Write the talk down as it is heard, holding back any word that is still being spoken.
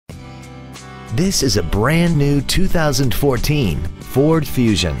This is a brand new 2014 Ford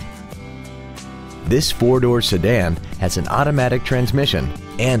Fusion. This four-door sedan has an automatic transmission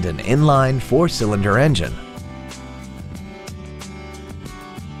and an inline four-cylinder engine.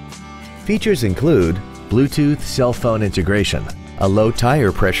 Features include Bluetooth cell phone integration, a low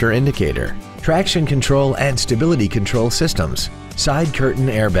tire pressure indicator, traction control and stability control systems, side curtain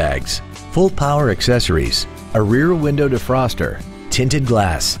airbags, full power accessories, a rear window defroster, tinted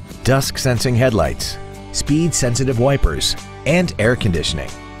glass, dusk sensing headlights, speed sensitive wipers, and air conditioning.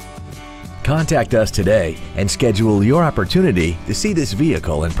 Contact us today and schedule your opportunity to see this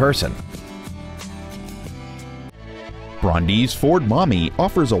vehicle in person. Brondie's Ford Mommy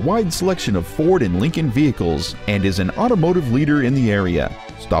offers a wide selection of Ford and Lincoln vehicles and is an automotive leader in the area.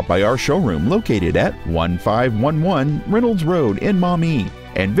 Stop by our showroom located at 1511 Reynolds Road in Maumee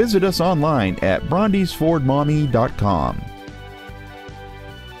and visit us online at brondiesfordmaumee.com.